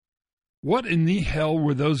What in the hell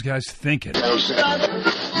were those guys thinking? Hey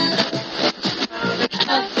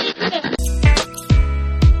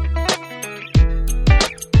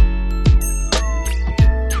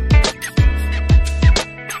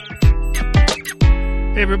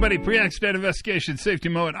everybody, Pre-Accident Investigation Safety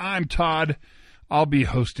Moment. I'm Todd. I'll be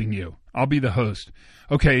hosting you. I'll be the host.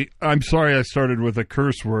 Okay, I'm sorry I started with a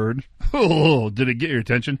curse word. Oh, did it get your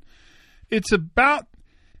attention? It's about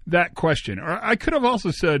that question. Or I could have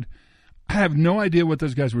also said, I have no idea what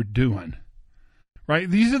those guys were doing. Right?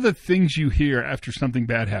 These are the things you hear after something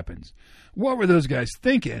bad happens. What were those guys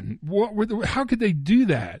thinking? How could they do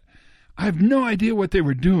that? I have no idea what they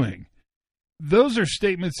were doing. Those are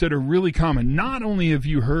statements that are really common. Not only have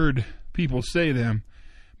you heard people say them,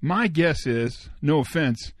 my guess is, no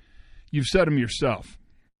offense, you've said them yourself.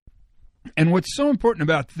 And what's so important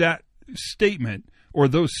about that statement, or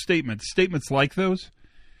those statements like those,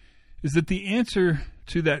 is that the answer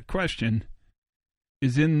to that question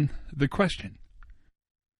is in the question.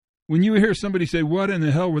 When you hear somebody say, what in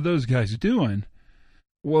the hell were those guys doing?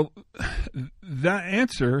 Well, that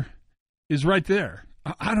answer is right there.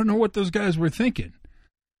 I don't know what those guys were thinking.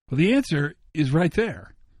 Well, the answer is right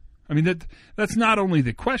there. I mean, that's not only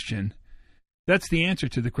the question, that's the answer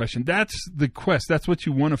to the question. That's the quest. That's what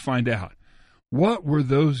you want to find out. What were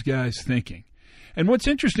those guys thinking? And what's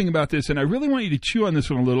interesting about this, and I really want you to chew on this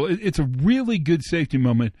one a little, it's a really good safety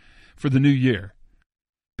moment for the new year.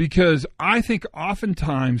 Because I think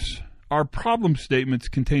oftentimes our problem statements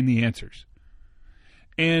contain the answers.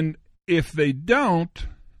 And if they don't,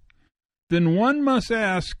 then one must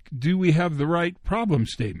ask, do we have the right problem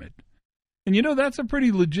statement? And you know, that's a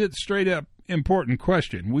pretty legit, straight up important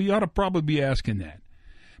question. We ought to probably be asking that.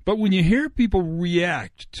 But when you hear people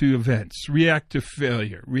react to events, react to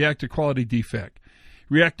failure, react to quality defect,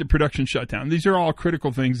 react to production shutdown, these are all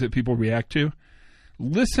critical things that people react to.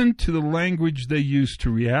 Listen to the language they use to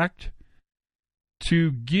react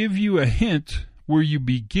to give you a hint where you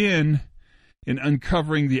begin in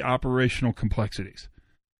uncovering the operational complexities.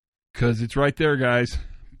 Because it's right there, guys,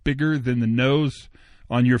 bigger than the nose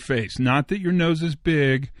on your face. Not that your nose is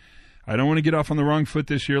big. I don't want to get off on the wrong foot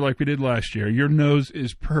this year like we did last year. Your nose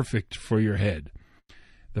is perfect for your head.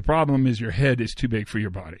 The problem is your head is too big for your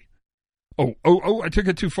body. Oh, I took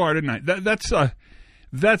it too far, didn't I?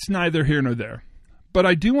 That's neither here nor there. But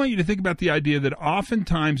I do want you to think about the idea that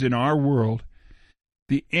oftentimes in our world,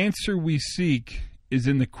 the answer we seek is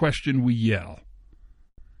in the question we yell.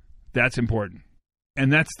 That's important.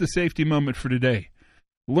 And that's the safety moment for today.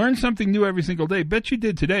 Learn something new every single day. Bet you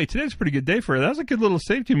did today. Today's a pretty good day for it. That was a good little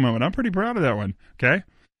safety moment. I'm pretty proud of that one. Okay?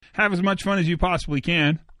 Have as much fun as you possibly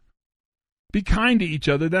can. Be kind to each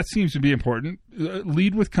other. That seems to be important.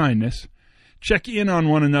 Lead with kindness. Check in on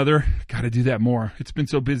one another. Got to do that more. It's been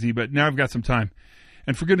so busy, but now I've got some time.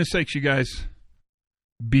 And for goodness sakes, you guys,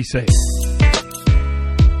 be safe.